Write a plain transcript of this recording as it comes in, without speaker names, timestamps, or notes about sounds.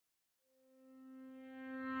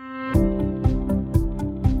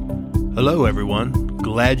Hello, everyone.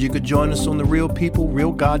 Glad you could join us on the Real People,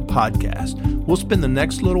 Real God podcast. We'll spend the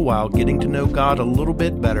next little while getting to know God a little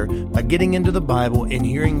bit better by getting into the Bible and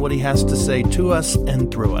hearing what He has to say to us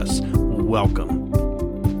and through us. Welcome.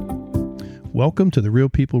 Welcome to the Real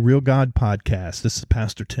People, Real God podcast. This is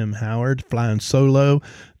Pastor Tim Howard, flying solo.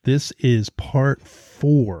 This is part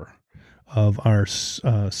 4 of our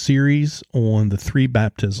series on the 3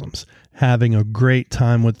 baptisms. Having a great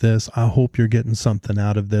time with this. I hope you're getting something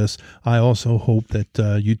out of this. I also hope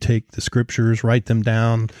that you take the scriptures, write them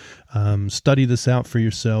down, study this out for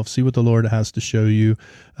yourself, see what the Lord has to show you,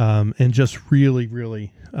 and just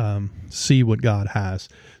really see what God has.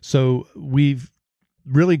 So we've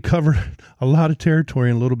really covered a lot of territory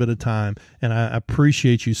in a little bit of time, and I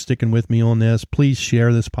appreciate you sticking with me on this. Please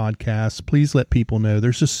share this podcast. Please let people know.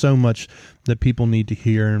 There's just so much that people need to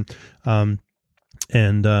hear,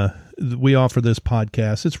 and we offer this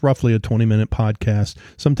podcast. It's roughly a 20-minute podcast.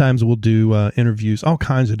 Sometimes we'll do interviews, all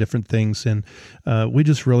kinds of different things, and we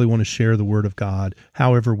just really want to share the Word of God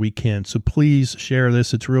however we can. So please share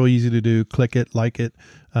this. It's real easy to do. Click it, like it.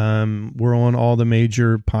 We're on all the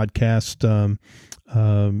major podcast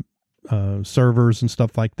servers and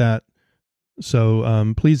stuff like that.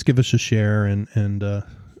 So please give us a share and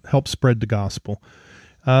help spread the gospel.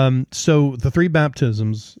 So the 3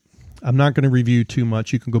 baptisms, I'm not going to review too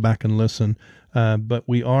much. You can go back and listen. But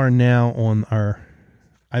we are now on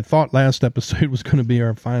I thought last episode was going to be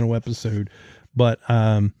our final episode, but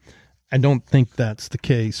I don't think that's the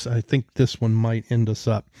case. I think this one might end us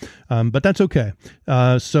up. But that's okay.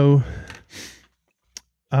 So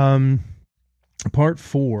part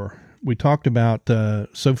 4, we talked about,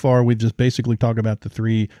 so far we've just basically talked about the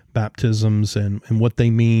 3 baptisms and what they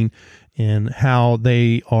mean and how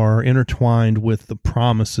they are intertwined with the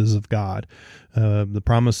promises of God. The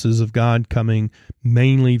promises of God coming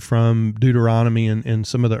mainly from Deuteronomy and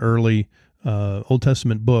some of the early Old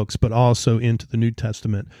Testament books, but also into the New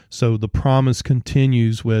Testament. So the promise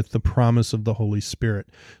continues with the promise of the Holy Spirit.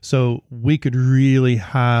 So we could really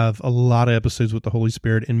have a lot of episodes with the Holy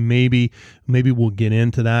Spirit, and maybe we'll get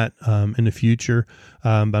into that in the future.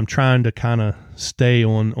 I'm trying to kind of stay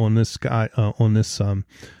on this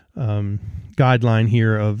guideline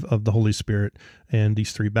here of the Holy Spirit and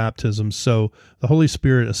these 3 baptisms. So the Holy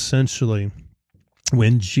Spirit, essentially,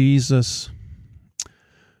 when Jesus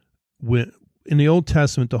in the Old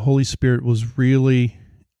Testament, the Holy Spirit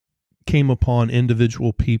came upon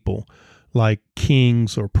individual people like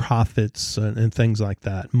kings or prophets and things like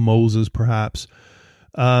that, Moses perhaps,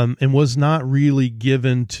 and was not really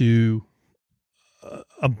given to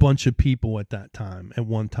a bunch of people at that time, at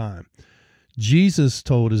one time. Jesus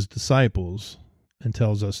told his disciples, and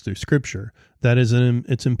tells us through Scripture, that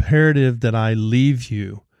it's imperative that I leave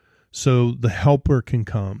you so the Helper can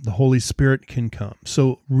come, the Holy Spirit can come.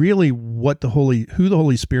 So really who the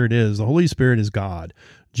Holy Spirit is, the Holy Spirit is God.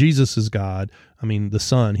 Jesus is God. I mean, the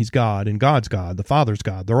Son, He's God, and God's God, the Father's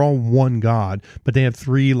God. They're all one God, but they have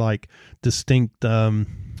 3 distinct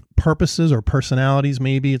purposes or personalities,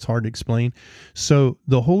 maybe. It's hard to explain. So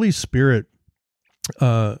the Holy Spirit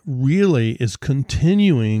really is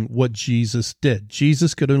continuing what Jesus did.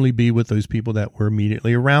 Jesus could only be with those people that were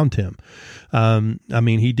immediately around him.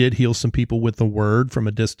 He did heal some people with the word from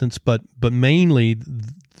a distance, but mainly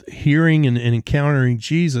hearing and encountering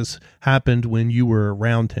Jesus happened when you were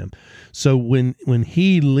around him. So when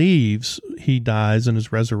he leaves, he dies and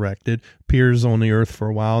is resurrected, appears on the earth for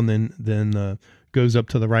a while, and then goes up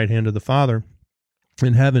to the right hand of the Father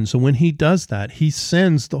in heaven. So when he does that, he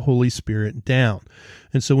sends the Holy Spirit down.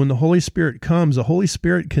 And so when the Holy Spirit comes, the Holy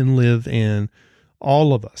Spirit can live in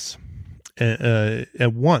all of us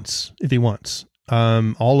at once, if he wants.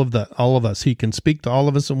 All of us. He can speak to all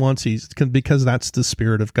of us at once. Because that's the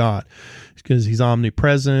Spirit of God, because he's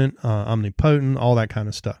omnipresent, omnipotent, all that kind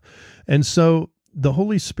of stuff. And so the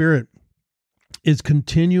Holy Spirit is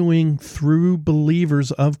continuing through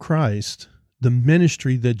believers of Christ the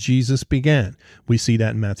ministry that Jesus began. We see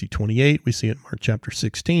that in Matthew 28. We see it in Mark chapter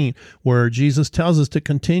 16, where Jesus tells us to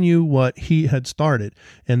continue what he had started.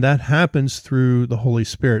 And that happens through the Holy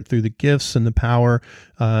Spirit, through the gifts and the power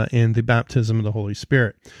and the baptism of the Holy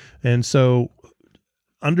Spirit. And so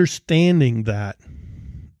understanding that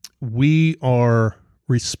we are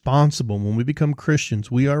responsible, when we become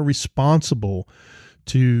Christians, we are responsible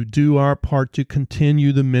to do our part to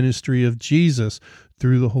continue the ministry of Jesus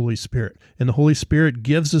through the Holy Spirit. And the Holy Spirit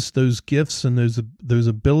gives us those gifts and those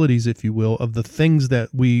abilities, if you will, of the things that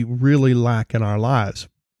we really lack in our lives.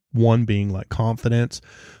 One being like confidence.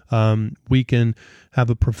 We can have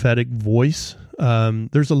a prophetic voice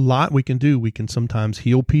There's a lot we can do. We can sometimes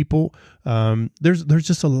heal people. There's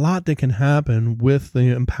just a lot that can happen with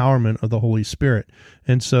the empowerment of the Holy Spirit.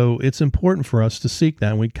 And so it's important for us to seek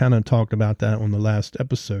that. And we kind of talked about that on the last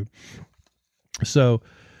episode. So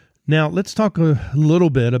now let's talk a little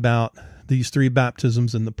bit about these three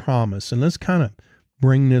baptisms and the promise. And let's kind of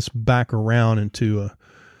bring this back around into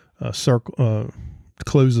a circle,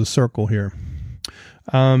 close the circle here.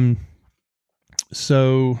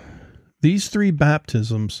 So these three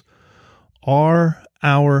baptisms are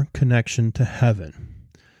our connection to heaven.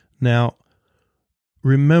 Now,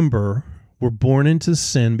 remember, we're born into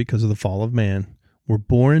sin because of the fall of man. We're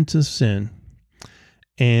born into sin.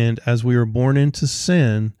 And as we are born into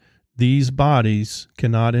sin, these bodies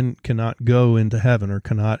cannot go into heaven or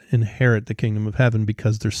cannot inherit the kingdom of heaven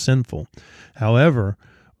because they're sinful. However,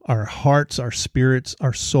 our hearts, our spirits,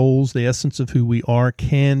 our souls, the essence of who we are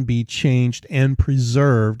can be changed and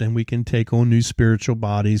preserved, and we can take on new spiritual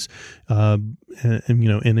bodies, in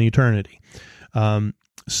eternity.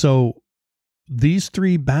 So these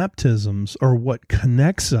three baptisms are what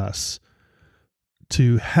connects us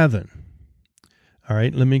to heaven. All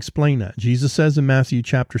right, let me explain that. Jesus says in Matthew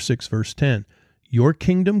chapter 6, verse 10, "Your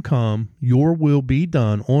kingdom come, your will be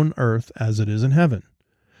done on earth as it is in heaven."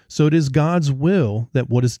 So it is God's will that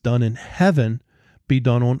what is done in heaven be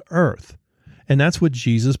done on earth. And that's what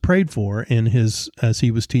Jesus prayed for as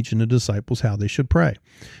he was teaching the disciples how they should pray.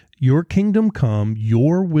 Your kingdom come,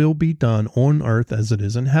 your will be done on earth as it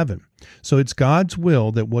is in heaven. So it's God's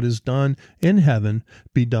will that what is done in heaven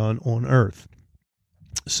be done on earth.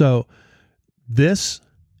 So this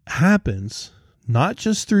happens not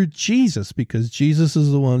just through Jesus, because Jesus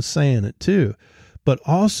is the one saying it too, but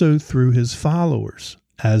also through his followers,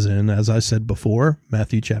 as I said before,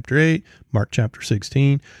 Matthew chapter 8, Mark chapter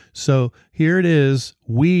 16. So here it is,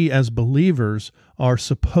 we as believers are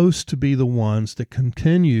supposed to be the ones that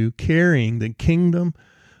continue carrying the kingdom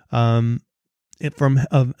of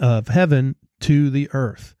heaven to the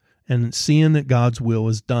earth and seeing that God's will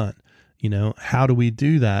is done. How do we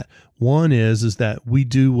do that? One is that we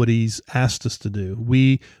do what he's asked us to do.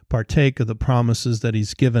 We partake of the promises that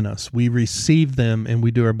he's given us. We receive them and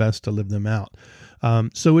we do our best to live them out.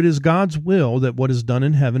 So it is God's will that what is done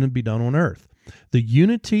in heaven and be done on earth. The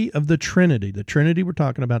unity of the Trinity, we're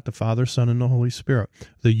talking about the Father, Son, and the Holy Spirit.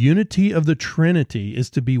 The unity of the Trinity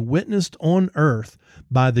is to be witnessed on earth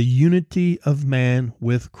by the unity of man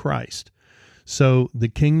with Christ. So the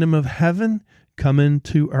kingdom of heaven coming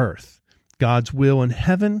to earth. God's will in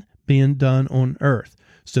heaven being done on earth.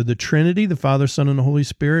 So the Trinity, the Father, Son, and the Holy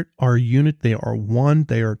Spirit are unit. They are one.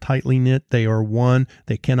 They are tightly knit. They are one.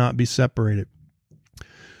 They cannot be separated.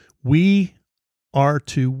 We are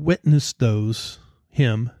to witness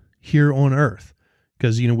him here on earth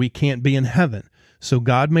because, we can't be in heaven. So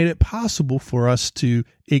God made it possible for us to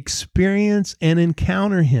experience and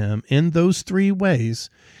encounter him in those three ways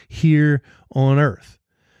here on earth.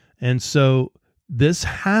 And so this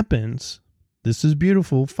happens. This is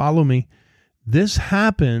beautiful. Follow me. This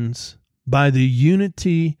happens by the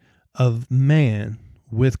unity of man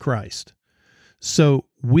with Christ. So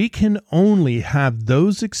we can only have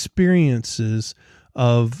those experiences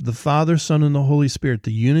of the Father, Son, and the Holy Spirit,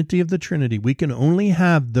 the unity of the Trinity. We can only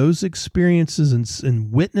have those experiences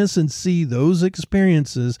and witness and see those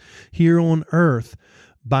experiences here on earth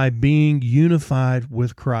by being unified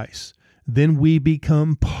with Christ. Then we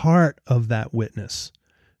become part of that witness.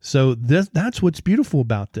 So that's what's beautiful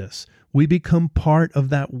about this. We become part of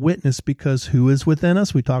that witness because who is within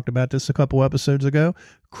us? We talked about this a couple episodes ago.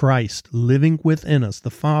 Christ living within us, the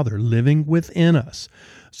Father living within us.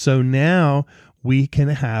 So now we can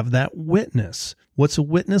have that witness. What's a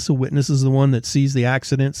witness? A witness is the one that sees the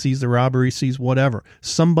accident, sees the robbery, sees whatever.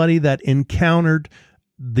 Somebody that encountered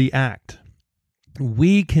the act.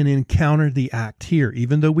 We can encounter the act here.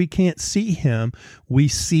 Even though we can't see him, we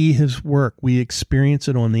see his work. We experience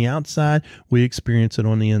it on the outside. We experience it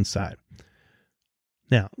on the inside.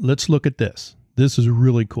 Now, let's look at this. This is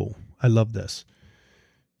really cool. I love this.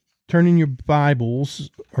 Turn in your Bibles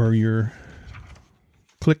or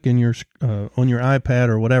click in your on your iPad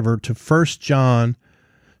or whatever to 1 John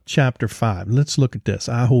chapter 5. Let's look at this.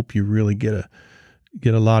 I hope you really get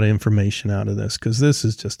a lot of information out of this because this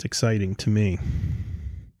is just exciting to me.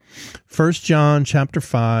 1 John chapter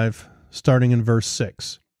 5, starting in verse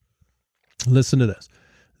 6. Listen to this.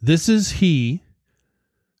 This is he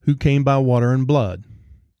who came by water and blood,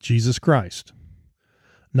 Jesus Christ.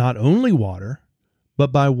 Not only water,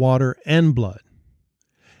 but by water and blood.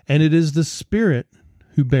 And it is the Spirit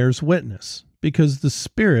who bears witness, because the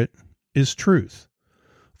Spirit is truth.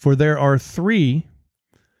 For there are three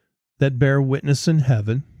that bear witness in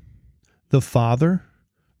heaven, the Father,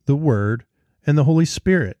 the Word, and the Holy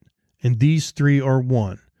Spirit, and these three are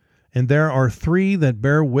one. And there are three that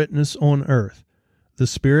bear witness on earth, the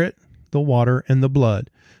Spirit, the water, and the blood,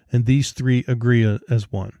 and these three agree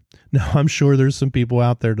as one. Now, I'm sure there's some people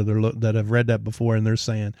out there that have read that before, and they're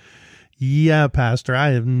saying, yeah, Pastor, I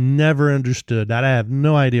have never understood that. I have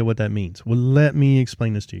no idea what that means. Well, let me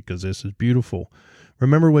explain this to you, because this is beautiful.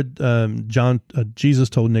 Remember what Jesus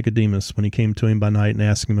told Nicodemus when he came to him by night and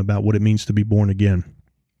asked him about what it means to be born again.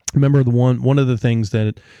 Remember, one of the things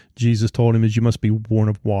that Jesus told him is you must be born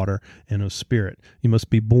of water and of spirit. You must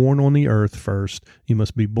be born on the earth first. You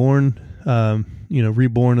must be born,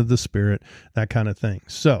 reborn of the Spirit, that kind of thing.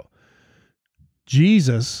 So,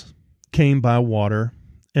 Jesus came by water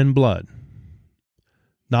and blood.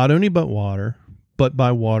 Not only by water, but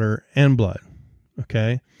by water and blood.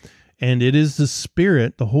 Okay? And it is the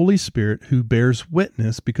Spirit, the Holy Spirit, who bears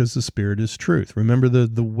witness, because the Spirit is truth. Remember,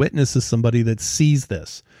 the witness is somebody that sees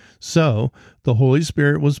this. So the Holy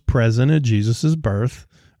Spirit was present at Jesus' birth,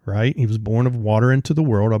 right? He was born of water into the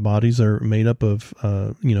world. Our bodies are made up of,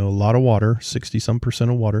 a lot of water,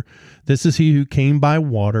 60% of water. This is he who came by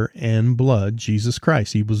water and blood, Jesus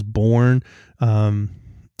Christ. He was born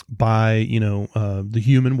by, the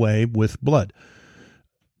human way with blood.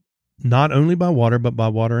 Not only by water, but by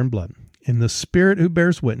water and blood. And the Spirit who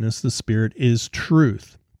bears witness, the Spirit is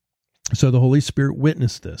truth. So the Holy Spirit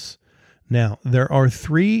witnessed this. Now, there are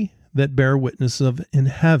three that bear witness of in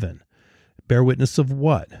heaven. Bear witness of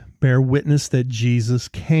what? Bear witness that Jesus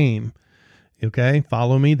came. Okay,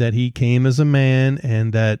 follow me, that he came as a man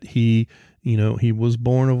and that he was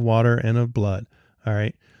born of water and of blood. All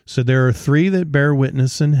right, so there are three that bear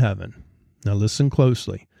witness in heaven. Now listen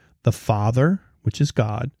closely. The Father, which is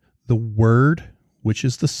God, the Word, which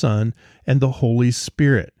is the Son, and the Holy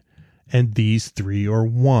Spirit. And these three are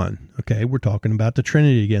one. Okay, we're talking about the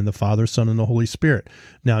Trinity again, the Father, Son, and the Holy Spirit.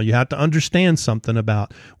 Now, you have to understand something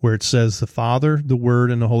about where it says the Father, the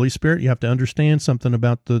Word, and the Holy Spirit. You have to understand something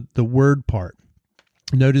about the Word part.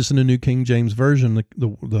 Notice in the New King James Version,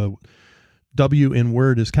 the W in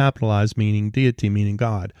Word is capitalized, meaning deity, meaning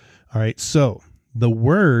God. All right, so the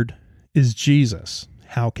Word is Jesus.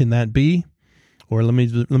 How can that be? Or let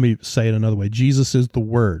me say it another way. Jesus is the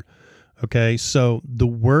Word. Okay, so the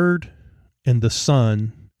Word and the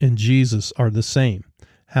Son and Jesus are the same.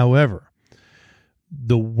 However,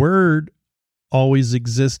 the Word always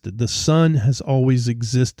existed. The Son has always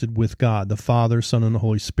existed with God, the Father, Son, and the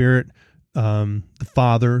Holy Spirit. The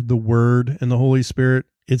Father, the Word, and the Holy Spirit,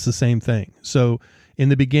 it's the same thing. So in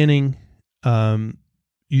the beginning,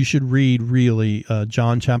 you should read really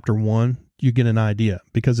John chapter 1. You get an idea,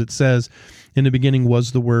 because it says, in the beginning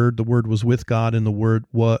was the Word was with God, and the Word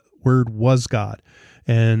was God.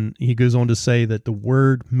 And he goes on to say that the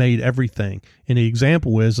Word made everything. And the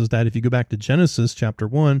example is that if you go back to Genesis chapter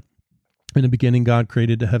 1, in the beginning God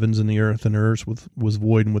created the heavens and the earth was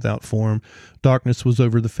void and without form. Darkness was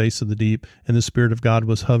over the face of the deep, and the Spirit of God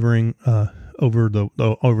was hovering over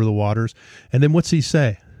the waters. And then what's he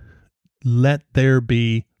say? Let there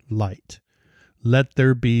be light. Let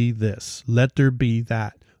there be this. Let there be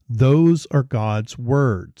that. Those are God's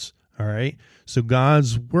words. All right. So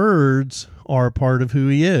God's words are a part of who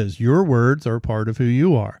he is. Your words are a part of who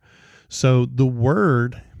you are. So the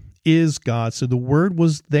Word is God. So the Word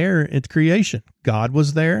was there at creation. God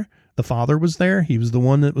was there. The Father was there. He was the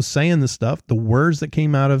one that was saying this stuff. The words that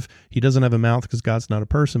came out of, he doesn't have a mouth because God's not a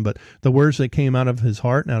person, but the words that came out of his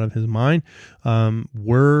heart and out of his mind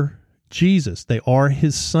were Jesus. They are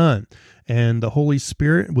his Son. And the Holy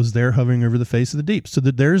Spirit was there hovering over the face of the deep. So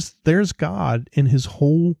that there's God in his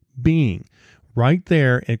whole being right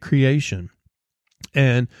there at creation.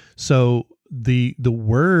 And so the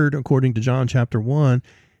Word, according to John chapter 1,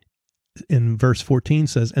 in verse 14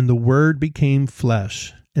 says, and the Word became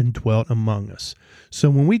flesh and dwelt among us. So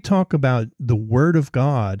when we talk about the Word of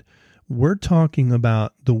God, we're talking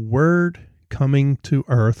about the Word coming to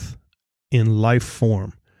earth in life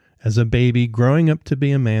form. As a baby, growing up to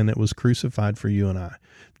be a man that was crucified for you and I.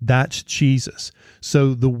 That's Jesus.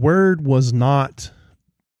 So the Word was not,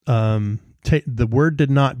 the Word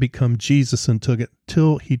did not become Jesus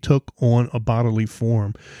until he took on a bodily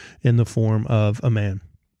form in the form of a man.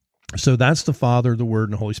 So that's the Father, the Word,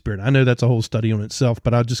 and the Holy Spirit. I know that's a whole study on itself,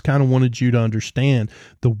 but I just kind of wanted you to understand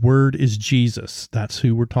the Word is Jesus. That's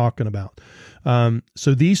who we're talking about.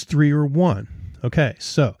 So these three are one. Okay,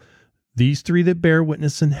 so these three that bear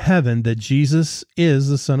witness in heaven that Jesus is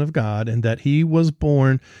the Son of God and that he was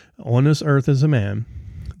born on this earth as a man,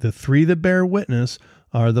 the three that bear witness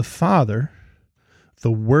are the Father,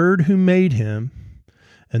 the Word who made him,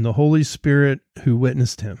 and the Holy Spirit who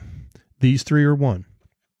witnessed him. These three are one.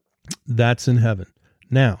 That's in heaven.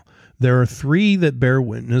 Now, there are three that bear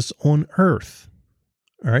witness on earth.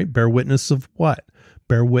 All right, bear witness of what?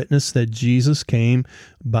 Bear witness that Jesus came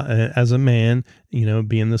as a man,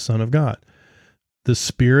 being the Son of God. The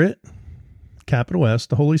Spirit, capital S,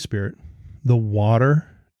 the Holy Spirit, the water,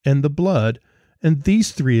 and the blood, and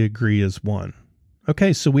these three agree as one.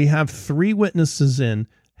 Okay, so we have three witnesses in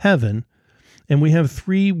heaven, and we have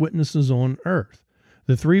three witnesses on earth.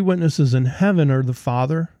 The three witnesses in heaven are the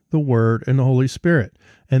Father, the Word, and the Holy Spirit.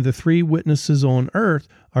 And the three witnesses on earth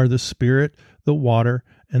are the Spirit, the water,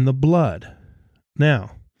 and the blood.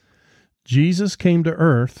 Now, Jesus came to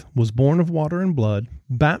earth, was born of water and blood,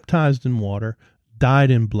 baptized in water,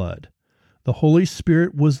 died in blood. The Holy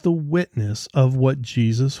Spirit was the witness of what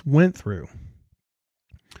Jesus went through.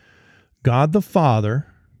 God the Father,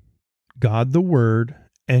 God the Word,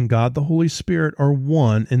 and God the Holy Spirit are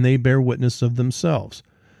one, and they bear witness of themselves.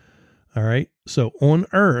 All right? So on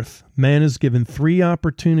earth, man is given three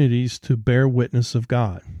opportunities to bear witness of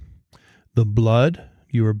God. The blood,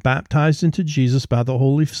 you are baptized into Jesus by the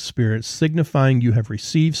Holy Spirit, signifying you have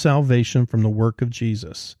received salvation from the work of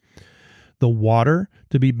Jesus. The water,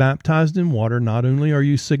 to be baptized in water, not only are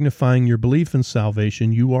you signifying your belief in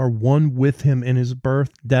salvation, you are one with him in his birth,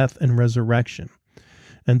 death, and resurrection.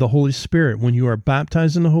 And the Holy Spirit, when you are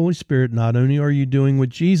baptized in the Holy Spirit, not only are you doing what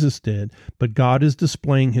Jesus did, but God is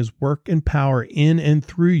displaying his work and power in and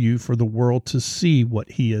through you for the world to see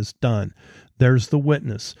what he has done. There's the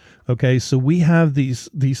witness. Okay, so we have these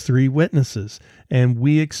three witnesses, and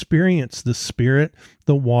we experience the Spirit,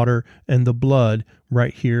 the water, and the blood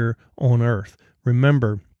right here on earth.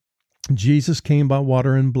 Remember, Jesus came by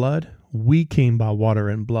water and blood. We came by water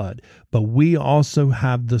and blood, but we also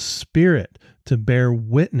have the Spirit to bear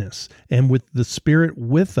witness. And with the Spirit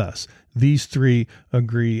with us, these three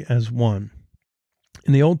agree as one.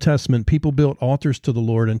 In the Old Testament, people built altars to the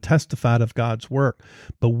Lord and testified of God's work,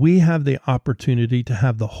 but we have the opportunity to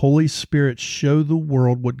have the Holy Spirit show the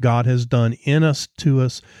world what God has done in us, to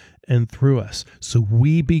us, and through us. So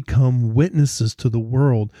we become witnesses to the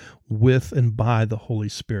world with and by the Holy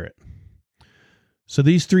Spirit. So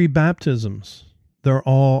these three baptisms, they're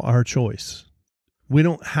all our choice. We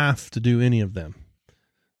don't have to do any of them.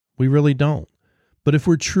 We really don't. But if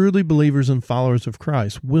we're truly believers and followers of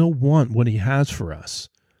Christ, we'll want what he has for us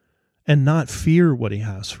and not fear what he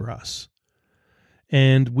has for us.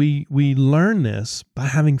 And we learn this by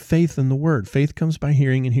having faith in the Word. Faith comes by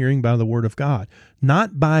hearing, and hearing by the Word of God,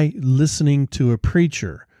 not by listening to a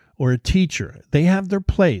preacher or a teacher. They have their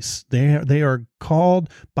place. They are called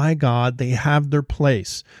by God. They have their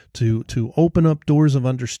place to open up doors of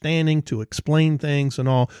understanding, to explain things and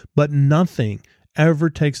all, but nothing ever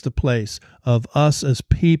takes the place of us as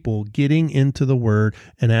people getting into the Word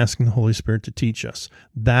and asking the Holy Spirit to teach us.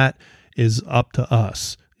 That is up to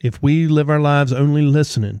us. If we live our lives only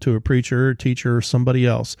listening to a preacher or teacher or somebody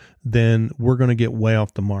else, then we're going to get way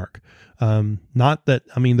off the mark. Not that,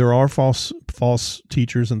 there are false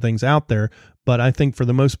teachers and things out there, but I think for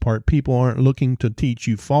the most part, people aren't looking to teach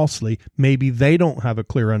you falsely. Maybe they don't have a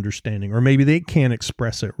clear understanding, or maybe they can't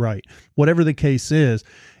express it right. Whatever the case is,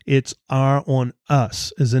 it's on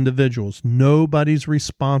us as individuals. Nobody's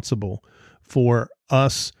responsible for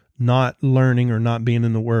us not learning or not being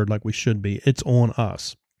in the Word like we should be. It's on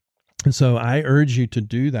us. And so I urge you to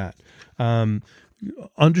do that.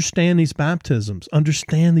 Understand these baptisms.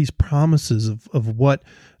 Understand these promises of what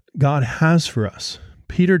God has for us.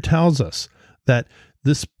 Peter tells us that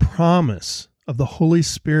this promise of the Holy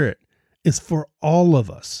Spirit is for all of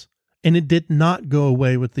us. And it did not go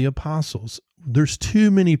away with the apostles. There's too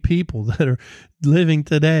many people that are living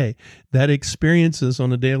today that experience this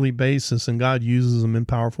on a daily basis, and God uses them in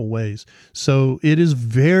powerful ways. So it is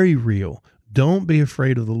very real. Don't be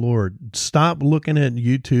afraid of the Lord. Stop looking at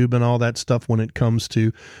YouTube and all that stuff when it comes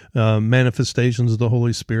to manifestations of the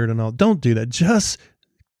Holy Spirit and all. Don't do that. Just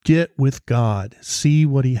get with God. See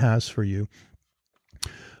what he has for you.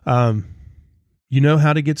 You know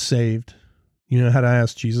how to get saved. You know how to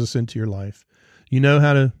ask Jesus into your life. You know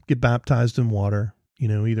how to get baptized in water.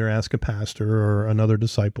 Either ask a pastor or another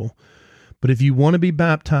disciple. But if you want to be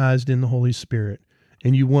baptized in the Holy Spirit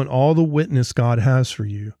and you want all the witness God has for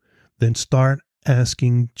you, then start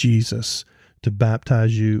asking Jesus to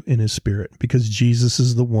baptize you in his Spirit, because Jesus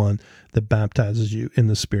is the one that baptizes you in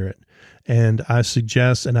the Spirit. And I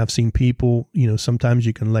suggest, and I've seen people, sometimes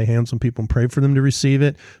you can lay hands on people and pray for them to receive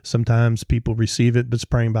it. Sometimes people receive it, but it's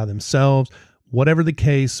praying by themselves. Whatever the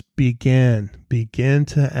case, begin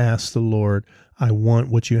to ask the Lord, I want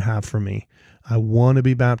what you have for me. I want to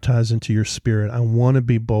be baptized into your Spirit. I want to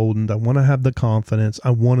be boldened. I want to have the confidence. I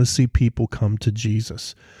want to see people come to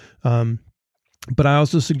Jesus. But I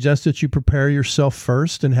also suggest that you prepare yourself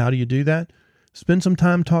first. And how do you do that? Spend some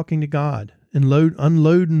time talking to God and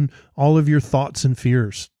unloading all of your thoughts and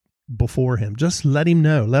fears before Him. Just let Him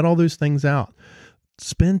know. Let all those things out.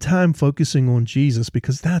 Spend time focusing on Jesus,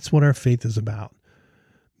 because that's what our faith is about.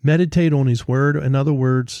 Meditate on His Word. In other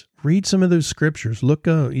words, read some of those scriptures. Look,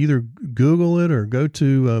 either Google it or go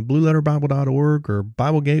to blueletterbible.org or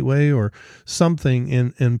Bible Gateway or something,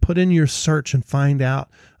 and put in your search and find out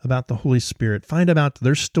about the Holy Spirit. Find out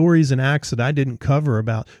there's stories in Acts that I didn't cover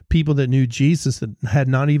about people that knew Jesus that had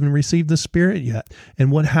not even received the Spirit yet,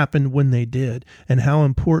 and what happened when they did, and how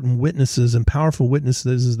important witnesses and powerful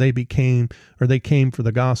witnesses they became, or they came for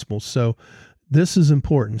the gospel. So this is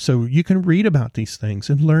important. So you can read about these things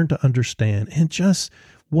and learn to understand. And just,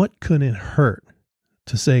 what could it hurt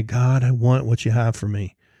to say, God, I want what you have for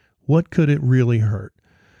me? What could it really hurt?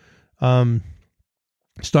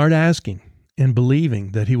 Start asking and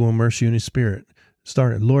believing that He will immerse you in His Spirit.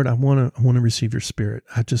 Start, Lord, I want to receive your Spirit.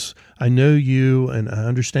 I know you and I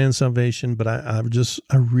understand salvation, but I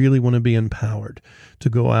really want to be empowered to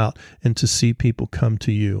go out and to see people come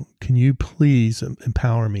to you. Can you please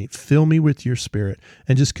empower me? Fill me with your Spirit,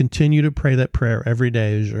 and just continue to pray that prayer every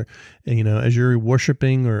day as you're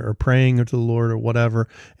worshiping or praying to the Lord or whatever.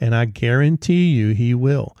 And I guarantee you, He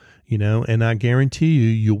will. And I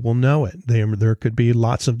guarantee you will know it. There could be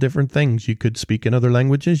lots of different things. You could speak in other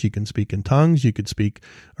languages. You can speak in tongues. You could speak,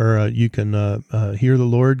 or you can hear the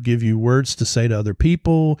Lord give you words to say to other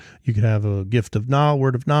people. You could have a gift of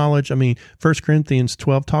word of knowledge. I mean, 1 Corinthians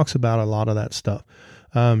 12 talks about a lot of that stuff.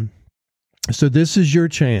 So this is your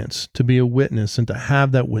chance to be a witness and to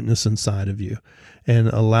have that witness inside of you, and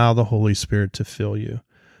allow the Holy Spirit to fill you.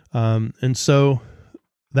 And so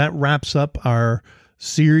that wraps up our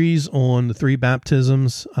series on the 3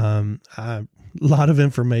 baptisms. A lot of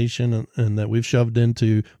information and that we've shoved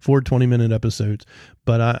into 4 20-minute episodes,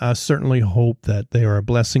 but I certainly hope that they are a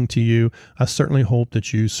blessing to you. I certainly hope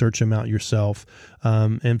that you search them out yourself,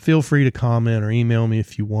 and feel free to comment or email me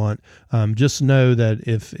if you want. Just know that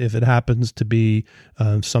if it happens to be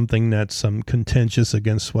something that's contentious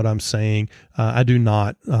against what I'm saying, I do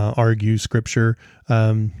not argue Scripture.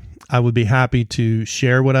 I would be happy to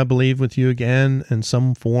share what I believe with you again in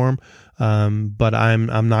some form, but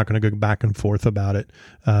I'm not going to go back and forth about it.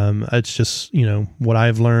 It's just, what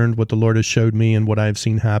I've learned, what the Lord has showed me, and what I've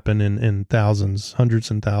seen happen in thousands, hundreds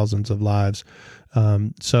and thousands of lives.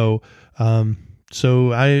 So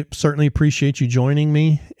I certainly appreciate you joining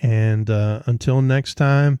me, and until next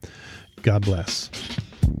time, God bless.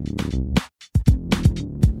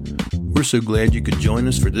 We're so glad you could join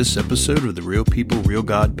us for this episode of the Real People, Real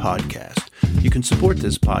God podcast. You can support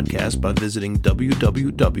this podcast by visiting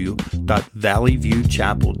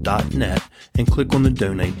www.valleyviewchapel.net and click on the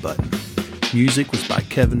donate button. Music was by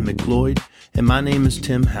Kevin McLeod, and my name is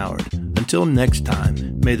Tim Howard. Until next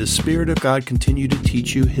time, may the Spirit of God continue to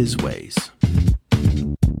teach you His ways.